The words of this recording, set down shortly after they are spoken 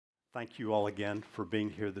Thank you all again for being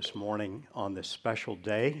here this morning on this special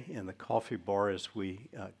day in the coffee bar. As we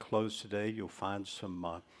close today, you'll find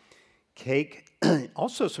some cake,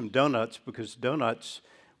 also some donuts, because donuts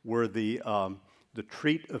were the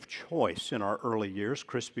treat of choice in our early years,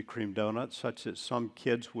 Krispy Kreme donuts, such that some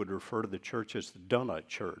kids would refer to the church as the donut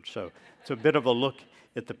church. So it's a bit of a look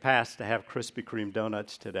at the past to have Krispy Kreme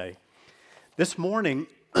donuts today. This morning,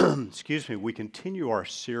 we continue our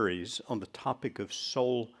series on the topic of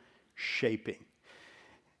soul shaping.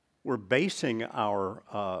 We're basing our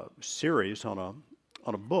series on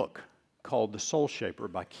a book called The Soul Shaper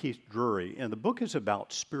by Keith Drury, and the book is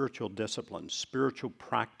about spiritual disciplines, spiritual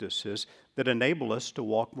practices that enable us to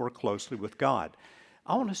walk more closely with God.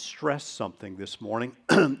 I want to stress something this morning,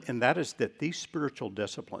 and that is that these spiritual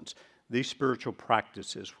disciplines, these spiritual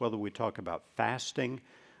practices, whether we talk about fasting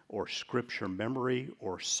or scripture memory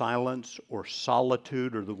or silence or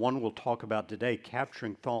solitude, or the one we'll talk about today,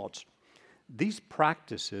 capturing thoughts, these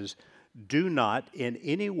practices do not in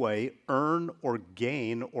any way earn or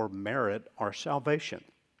gain or merit our salvation.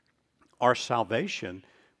 Our salvation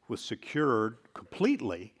was secured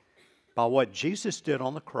completely by what Jesus did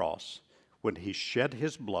on the cross when he shed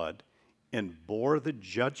his blood and bore the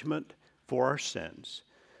judgment for our sins,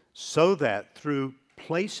 so that through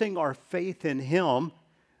placing our faith in him,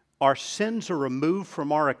 our sins are removed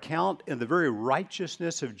from our account, and the very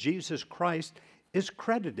righteousness of Jesus Christ is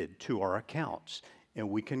credited to our accounts, and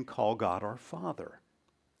we can call God our Father.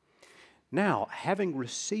 Now, having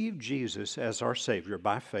received Jesus as our Savior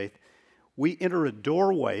by faith, we enter a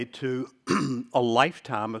doorway to a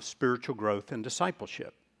lifetime of spiritual growth and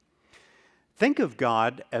discipleship. Think of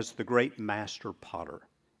God as the great master potter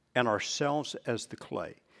and ourselves as the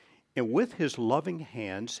clay. And with his loving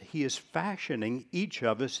hands, he is fashioning each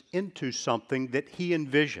of us into something that he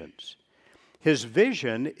envisions. His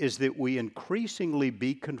vision is that we increasingly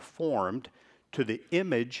be conformed to the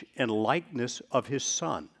image and likeness of his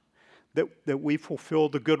Son, that we fulfill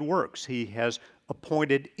the good works he has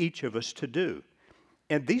appointed each of us to do.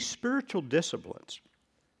 And these spiritual disciplines,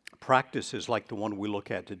 practices like the one we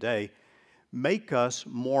look at today, make us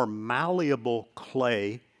more malleable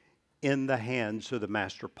clay in the hands of the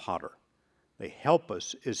master potter. They help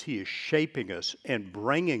us as he is shaping us and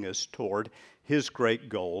bringing us toward his great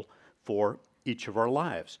goal for each of our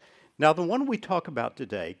lives. Now, the one we talk about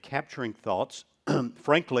today, capturing thoughts,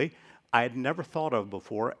 frankly, I had never thought of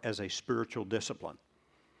before as a spiritual discipline.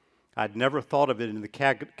 I'd never thought of it in the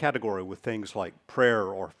category with things like prayer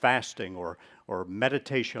or fasting or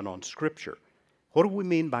meditation on Scripture. What do we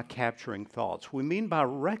mean by capturing thoughts? We mean by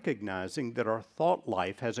recognizing that our thought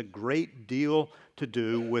life has a great deal to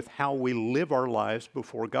do with how we live our lives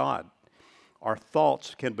before God. Our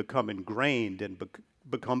thoughts can become ingrained and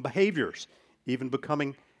become behaviors, even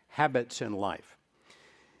becoming habits in life.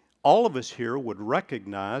 All of us here would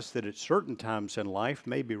recognize that at certain times in life,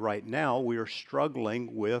 maybe right now, we are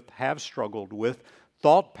have struggled with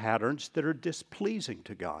thought patterns that are displeasing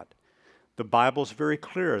to God. The Bible's very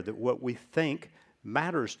clear that what we think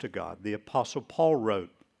matters to God. The Apostle Paul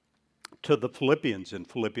wrote to the Philippians in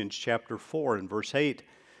Philippians chapter 4 and verse 8,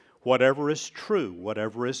 whatever is true,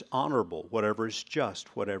 whatever is honorable, whatever is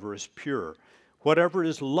just, whatever is pure, whatever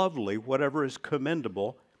is lovely, whatever is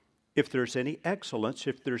commendable, if there's any excellence,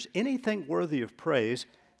 if there's anything worthy of praise,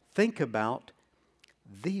 think about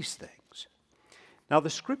these things. Now, the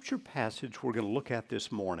scripture passage we're going to look at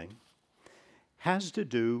this morning has to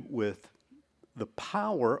do with the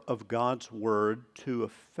power of God's word to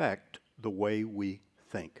affect the way we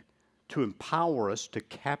think, to empower us to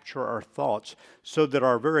capture our thoughts so that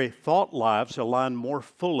our very thought lives align more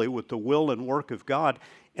fully with the will and work of God,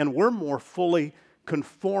 and we're more fully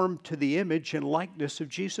conformed to the image and likeness of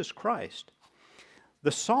Jesus Christ.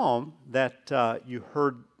 The psalm that you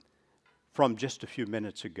heard from just a few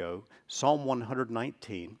minutes ago, Psalm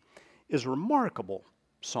 119, is a remarkable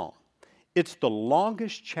psalm. It's the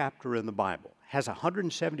longest chapter in the Bible, has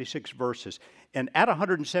 176 verses, and at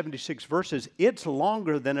 176 verses, it's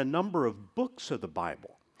longer than a number of books of the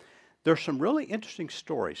Bible. There's some really interesting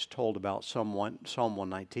stories told about Psalm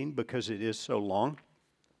 119 because it is so long.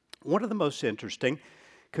 One of the most interesting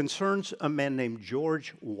concerns a man named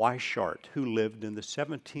George Wishart, who lived in the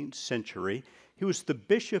 17th century. He was the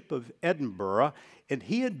Bishop of Edinburgh, and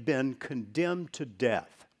he had been condemned to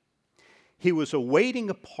death. He was awaiting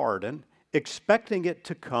a pardon, expecting it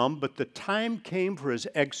to come, but the time came for his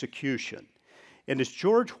execution. And as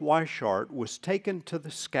George Wishart was taken to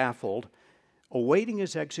the scaffold, awaiting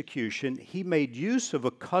his execution, he made use of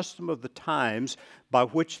a custom of the times by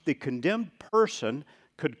which the condemned person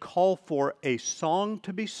could call for a song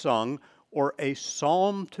to be sung or a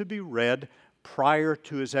psalm to be read prior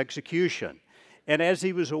to his execution. And as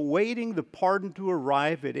he was awaiting the pardon to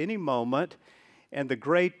arrive at any moment, and the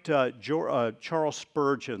great Charles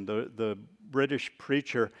Spurgeon, the British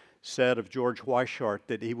preacher, said of George Wishart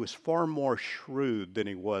that he was far more shrewd than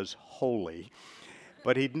he was holy.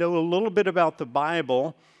 But he knew a little bit about the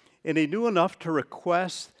Bible, and he knew enough to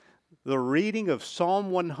request the reading of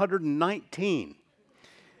Psalm 119.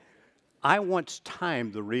 I once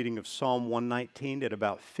timed the reading of Psalm 119 at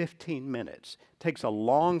about 15 minutes. It takes a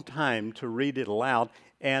long time to read it aloud,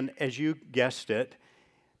 and as you guessed it,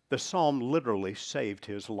 the psalm literally saved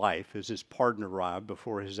his life as his pardon arrived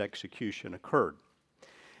before his execution occurred.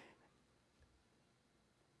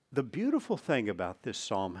 The beautiful thing about this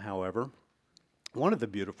psalm, however, one of the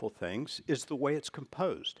beautiful things is the way it's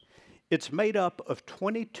composed. It's made up of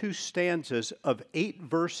 22 stanzas of 8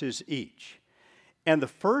 verses each. And the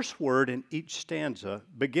first word in each stanza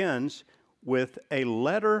begins with a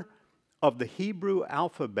letter of the Hebrew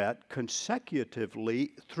alphabet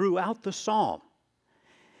consecutively throughout the psalm.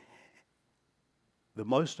 The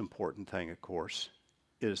most important thing, of course,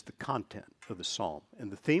 is the content of the psalm.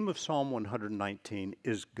 And the theme of Psalm 119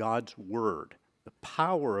 is God's Word, the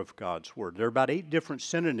power of God's Word. There are about 8 different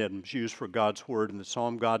synonyms used for God's Word in the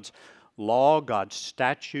psalm: God's law, God's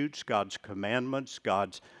statutes, God's commandments,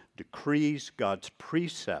 God's decrees, God's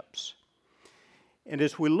precepts. And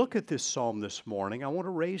as we look at this psalm this morning, I want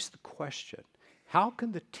to raise the question, how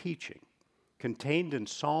can the teaching contained in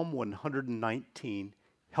Psalm 119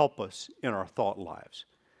 help us in our thought lives?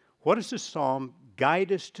 What does this psalm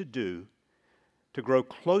guide us to do to grow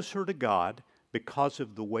closer to God because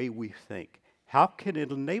of the way we think? How can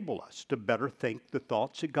it enable us to better think the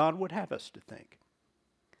thoughts that God would have us to think?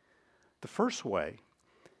 The first way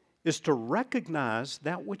is to recognize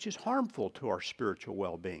that which is harmful to our spiritual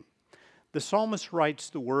well-being. The psalmist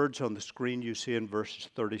writes the words on the screen you see in verses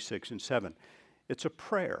 36 and 7. It's a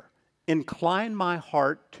prayer. Incline my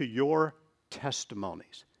heart to your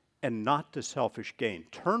testimonies and not to selfish gain.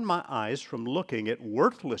 Turn my eyes from looking at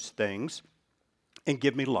worthless things and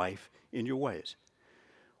give me life in your ways.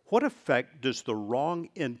 What effect does the wrong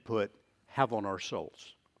input have on our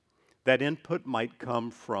souls? That input might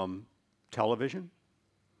come from television,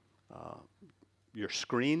 your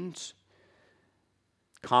screens,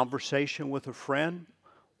 conversation with a friend.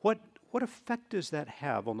 What effect does that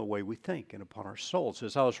have on the way we think and upon our souls?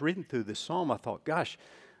 As I was reading through this psalm, I thought, gosh,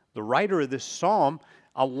 the writer of this psalm,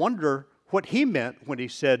 I wonder what he meant when he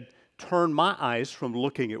said, turn my eyes from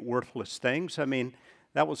looking at worthless things. I mean,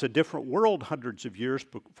 that was a different world hundreds of years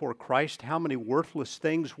before Christ. How many worthless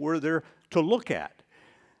things were there to look at?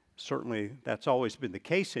 Certainly, that's always been the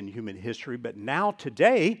case in human history, but now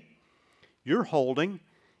today, you're holding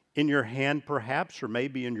in your hand perhaps, or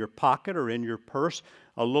maybe in your pocket or in your purse,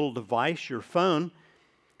 a little device, your phone,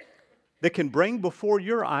 that can bring before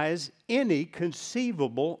your eyes any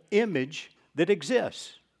conceivable image that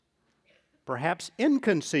exists. Perhaps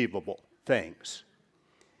inconceivable things.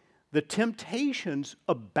 The temptations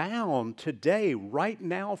abound today, right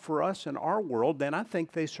now for us in our world, and I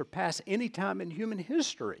think they surpass any time in human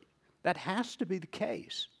history. That has to be the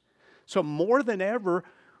case. So more than ever,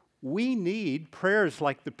 we need prayers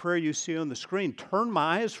like the prayer you see on the screen. Turn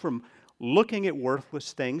my eyes from looking at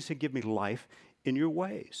worthless things and give me life in your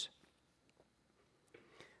ways.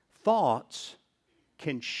 Thoughts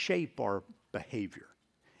can shape our behavior.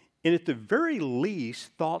 And at the very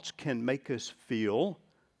least, thoughts can make us feel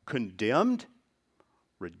condemned,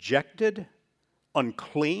 rejected,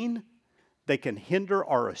 unclean. They can hinder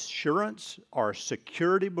our assurance, our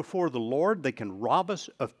security before the Lord. They can rob us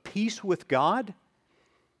of peace with God.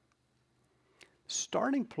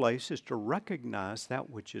 Starting place is to recognize that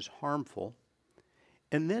which is harmful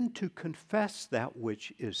and then to confess that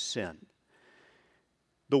which is sin.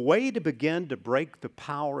 The way to begin to break the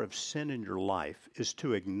power of sin in your life is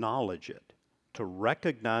to acknowledge it, to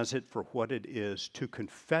recognize it for what it is, to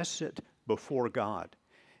confess it before God.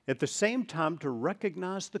 At the same time, to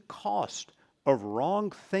recognize the cost of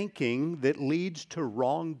wrong thinking that leads to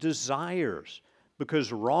wrong desires.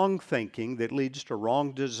 Because wrong thinking that leads to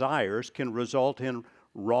wrong desires can result in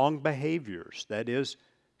wrong behaviors, that is,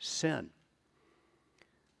 sin.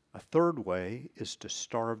 A third way is to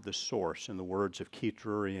starve the source, in the words of Keith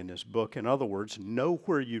Drury in his book. In other words, know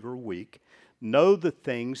where you are weak, know the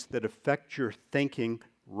things that affect your thinking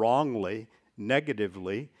wrongly,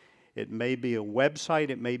 negatively. It may be a website,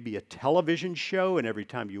 it may be a television show, and every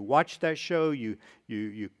time you watch that show, you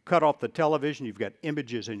cut off the television, you've got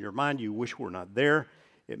images in your mind you wish were not there.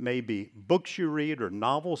 It may be books you read or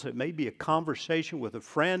novels. It may be a conversation with a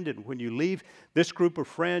friend, and when you leave this group of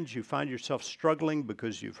friends, you find yourself struggling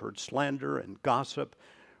because you've heard slander and gossip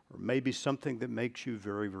or maybe something that makes you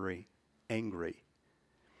very, very angry.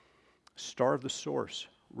 Starve the source.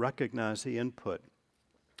 Recognize the input.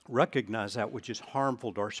 Recognize that which is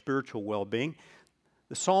harmful to our spiritual well-being.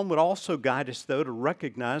 The psalm would also guide us, though, to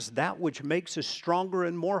recognize that which makes us stronger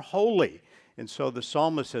and more holy. And so the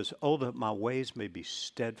psalmist says, "Oh, that my ways may be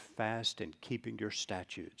steadfast in keeping your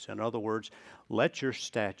statutes." In other words, let your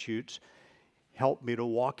statutes help me to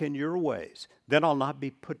walk in your ways. Then I'll not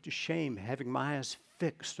be put to shame, having my eyes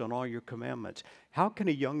fixed on all your commandments. How can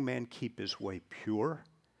a young man keep his way pure?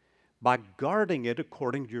 By guarding it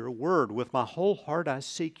according to your word. With my whole heart I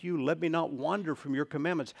seek you. Let me not wander from your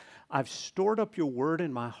commandments. I've stored up your word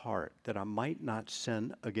in my heart that I might not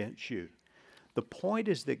sin against you. The point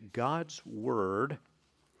is that God's word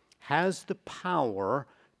has the power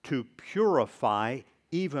to purify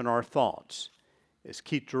even our thoughts. As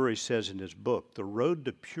Keith Drury says in his book, the road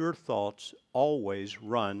to pure thoughts always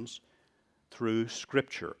runs through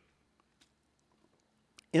Scripture.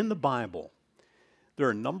 In the Bible, there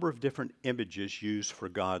are a number of different images used for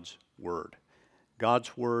God's word.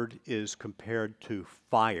 God's word is compared to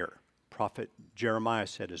fire. Prophet Jeremiah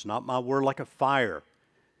said, "Is not my word like a fire,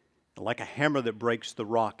 like a hammer that breaks the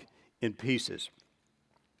rock in pieces?"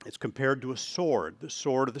 It's compared to a sword, the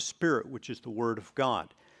sword of the Spirit, which is the word of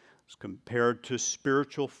God. It's compared to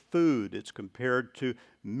spiritual food. It's compared to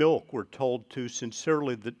milk. We're told to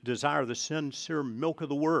sincerely desire the sincere milk of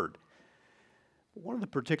the word. One of the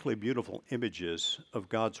particularly beautiful images of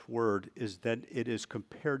God's word is that it is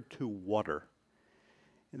compared to water.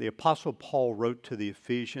 And the Apostle Paul wrote to the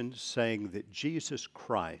Ephesians saying that Jesus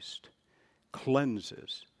Christ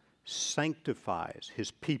cleanses, sanctifies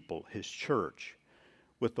his people, his church,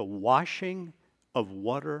 with the washing of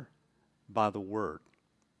water by the word.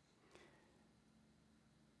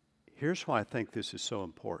 Here's why I think this is so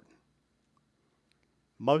important.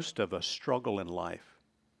 Most of us struggle in life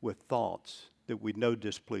with thoughts that we know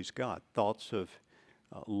displease God. Thoughts of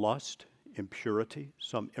lust, impurity,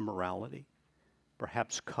 some immorality,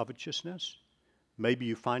 perhaps covetousness. Maybe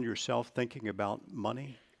you find yourself thinking about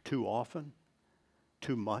money too often,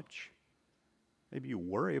 too much. Maybe you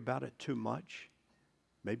worry about it too much.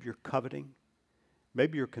 Maybe you're coveting.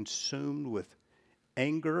 Maybe you're consumed with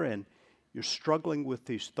anger and you're struggling with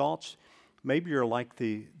these thoughts. Maybe you're like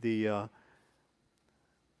the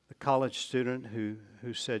college student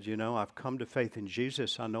who said, I've come to faith in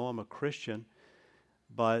Jesus. I know I'm a Christian,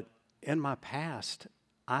 but in my past,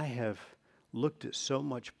 I have looked at so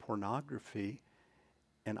much pornography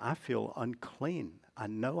and I feel unclean. I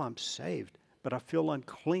know I'm saved, but I feel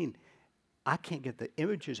unclean. I can't get the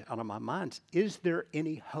images out of my mind. Is there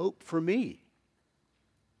any hope for me?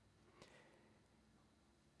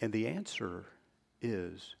 And the answer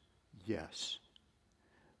is yes,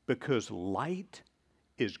 because light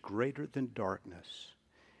is greater than darkness.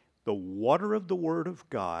 The water of the Word of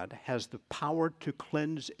God has the power to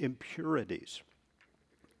cleanse impurities.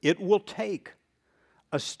 It will take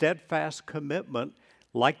a steadfast commitment,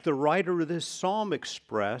 like the writer of this psalm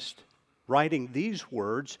expressed, writing these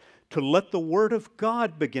words, to let the Word of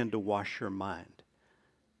God begin to wash your mind,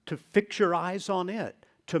 to fix your eyes on it,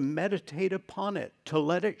 to meditate upon it, to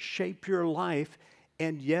let it shape your life,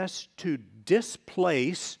 and yes, to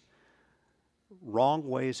displace wrong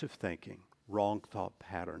ways of thinking, wrong thought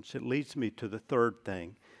patterns. It leads me to the third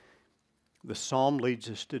thing the psalm leads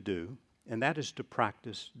us to do, and that is to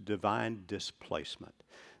practice divine displacement.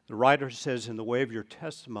 The writer says, in the way of your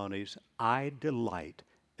testimonies, I delight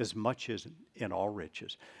as much as in all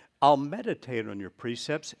riches. I'll meditate on your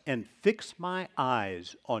precepts and fix my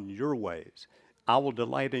eyes on your ways. I will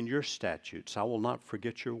delight in your statutes. I will not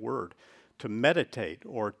forget your word. To meditate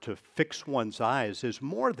or to fix one's eyes is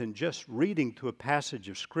more than just reading to a passage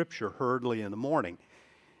of Scripture hurriedly in the morning.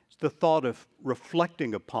 It's the thought of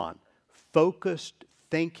reflecting upon, focused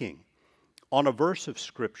thinking on a verse of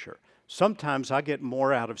Scripture. Sometimes I get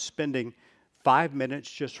more out of spending 5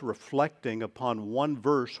 minutes just reflecting upon one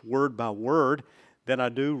verse, word by word, than I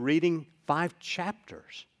do reading 5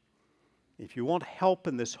 chapters. If you want help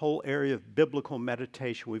in this whole area of biblical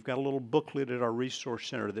meditation, we've got a little booklet at our resource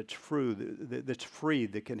center that's free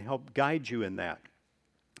that can help guide you in that.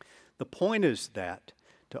 The point is that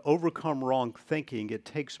to overcome wrong thinking, it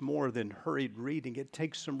takes more than hurried reading. It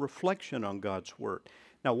takes some reflection on God's Word.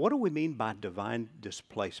 Now, what do we mean by divine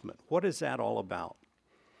displacement? What is that all about?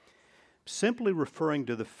 Simply referring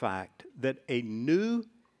to the fact that a new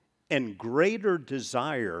and greater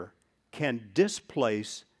desire can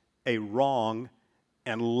displace a wrong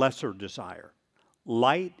and lesser desire.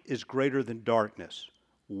 Light is greater than darkness.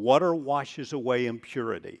 Water washes away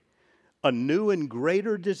impurity. A new and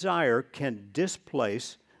greater desire can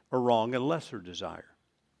displace a wrong and lesser desire.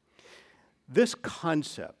 This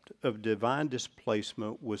concept of divine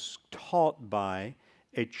displacement was taught by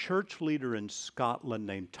a church leader in Scotland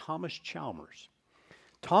named Thomas Chalmers.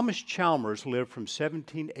 Thomas Chalmers lived from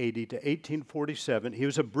 1780 to 1847. He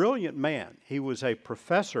was a brilliant man. He was a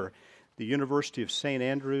professor at the University of St.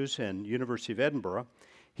 Andrews and University of Edinburgh.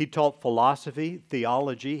 He taught philosophy,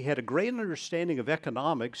 theology. He had a great understanding of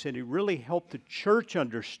economics, and he really helped the church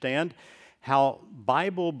understand how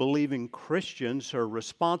Bible-believing Christians are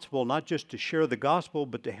responsible not just to share the gospel,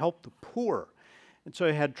 but to help the poor. And so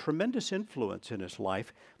he had tremendous influence in his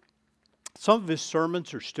life. Some of his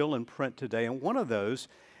sermons are still in print today, and one of those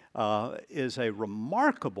is a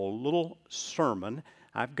remarkable little sermon.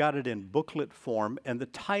 I've got it in booklet form, and the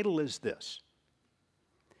title is this: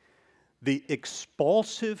 The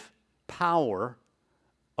Expulsive Power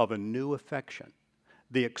of a New Affection.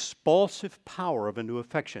 The expulsive power of a new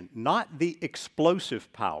affection, not the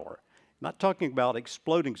explosive power. Not talking about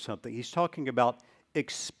exploding something. He's talking about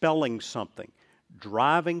expelling something,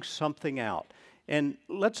 driving something out. And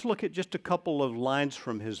let's look at just a couple of lines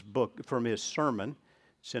from his book, from his sermon.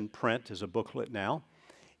 It's in print as a booklet now.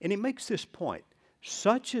 And he makes this point: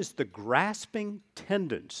 such is the grasping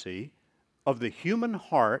tendency of the human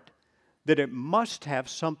heart that it must have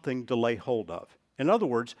something to lay hold of. In other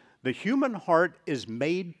words, the human heart is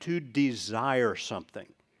made to desire something.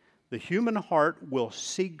 The human heart will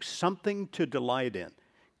seek something to delight in,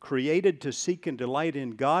 created to seek and delight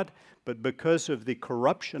in God, but because of the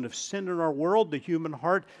corruption of sin in our world, the human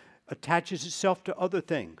heart attaches itself to other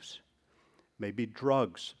things. Maybe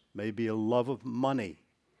drugs, maybe a love of money,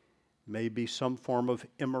 maybe some form of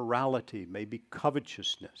immorality, maybe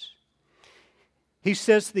covetousness. He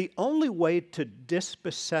says the only way to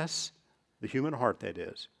dispossess the human heart, that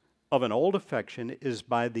is, of an old affection is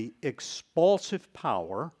by the expulsive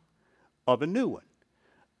power of a new one,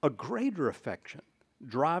 a greater affection,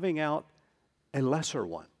 driving out a lesser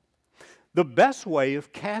one. The best way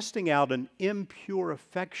of casting out an impure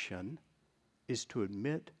affection is to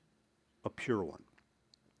admit a pure one,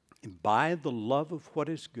 and by the love of what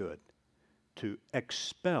is good, to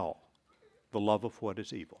expel the love of what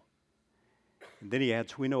is evil. And then he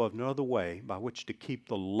adds, we know of no other way by which to keep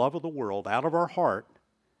the love of the world out of our heart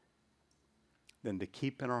than to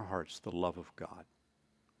keep in our hearts the love of God.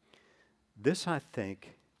 This, I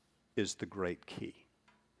think, is the great key.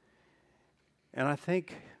 And I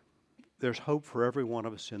think there's hope for every one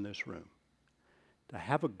of us in this room to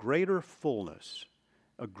have a greater fullness,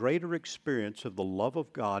 a greater experience of the love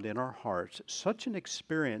of God in our hearts, such an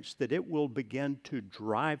experience that it will begin to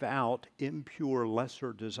drive out impure,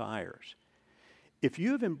 lesser desires. If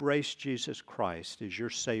you have embraced Jesus Christ as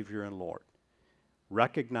your Savior and Lord,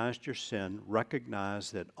 recognized your sin,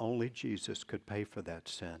 recognized that only Jesus could pay for that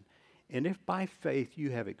sin, and if by faith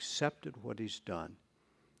you have accepted what He's done,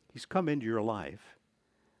 He's come into your life,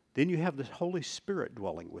 then you have the Holy Spirit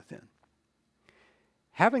dwelling within.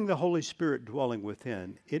 Having the Holy Spirit dwelling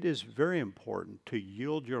within, it is very important to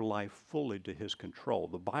yield your life fully to His control.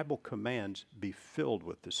 The Bible commands, be filled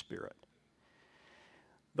with the Spirit.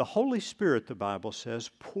 The Holy Spirit, the Bible says,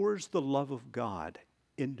 pours the love of God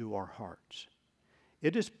into our hearts.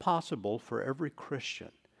 It is possible for every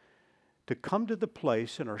Christian to come to the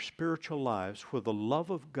place in our spiritual lives where the love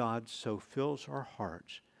of God so fills our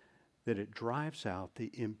hearts that it drives out the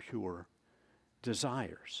impure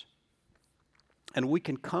desires. And we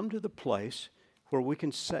can come to the place where we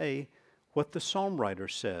can say what the psalm writer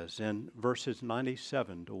says in verses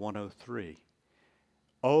 97 to 103.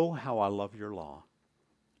 Oh, how I love your law.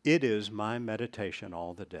 It is my meditation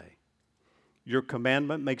all the day. Your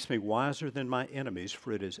commandment makes me wiser than my enemies,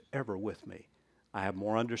 for it is ever with me. I have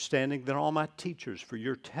more understanding than all my teachers, for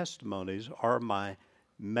your testimonies are my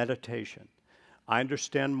meditation. I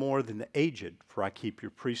understand more than the aged, for I keep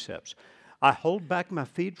your precepts. I hold back my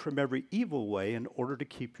feet from every evil way in order to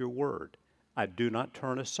keep your word. I do not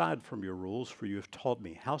turn aside from your rules, for you have taught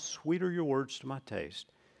me. How sweet are your words to my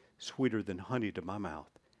taste, sweeter than honey to my mouth.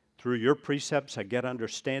 Through your precepts I get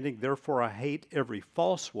understanding, therefore I hate every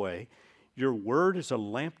false way. Your word is a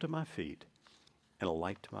lamp to my feet and a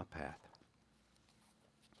light to my path.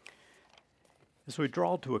 As we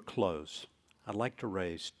draw to a close, I'd like to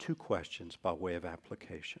raise two questions by way of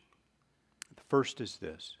application. The first is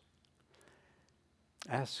this.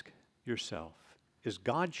 Ask yourself, is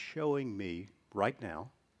God showing me right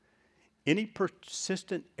now any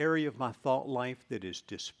persistent area of my thought life that is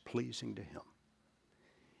displeasing to Him?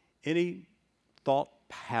 Any thought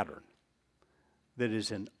pattern that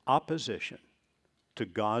is in opposition to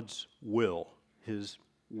God's will, His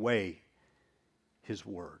way, His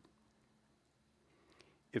word?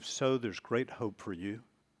 If so, there's great hope for you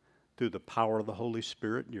through the power of the Holy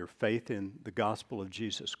Spirit and your faith in the gospel of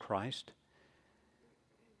Jesus Christ.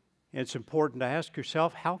 And it's important to ask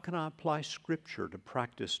yourself, how can I apply Scripture to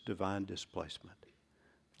practice divine displacement?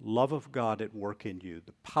 Love of God at work in you,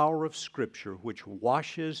 the power of Scripture, which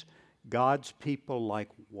washes God's people like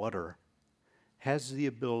water, has the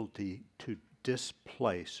ability to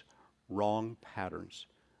displace wrong patterns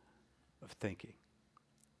of thinking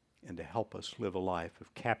and to help us live a life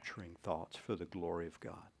of capturing thoughts for the glory of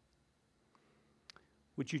God.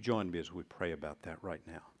 Would you join me as we pray about that right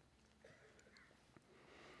now?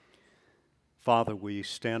 Father, we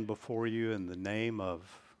stand before you in the name of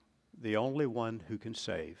the only one who can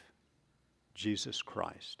save, Jesus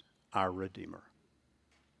Christ, our Redeemer.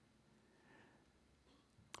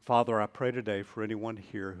 Father, I pray today for anyone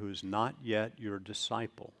here who's not yet your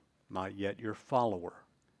disciple, not yet your follower,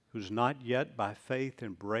 who's not yet by faith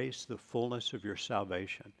embraced the fullness of your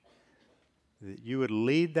salvation, that you would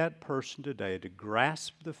lead that person today to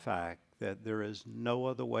grasp the fact that there is no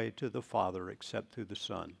other way to the Father except through the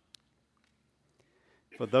Son.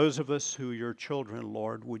 For those of us who are your children,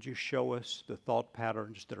 Lord, would you show us the thought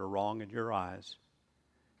patterns that are wrong in your eyes?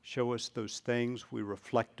 Show us those things we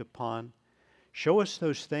reflect upon. Show us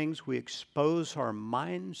those things we expose our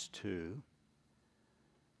minds to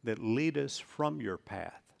that lead us from your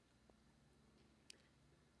path.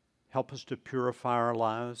 Help us to purify our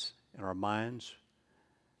lives and our minds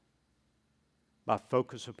by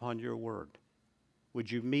focus upon your word. Would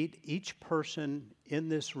you meet each person in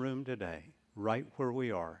this room today, right where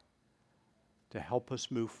we are, to help us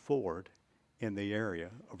move forward in the area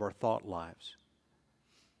of our thought lives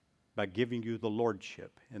by giving you the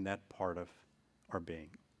lordship in that part of our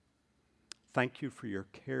being. Thank you for your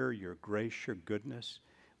care, your grace, your goodness.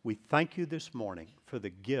 We thank you this morning for the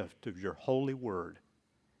gift of your holy word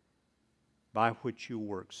by which you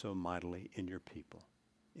work so mightily in your people.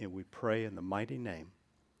 And we pray in the mighty name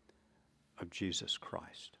of Jesus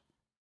Christ.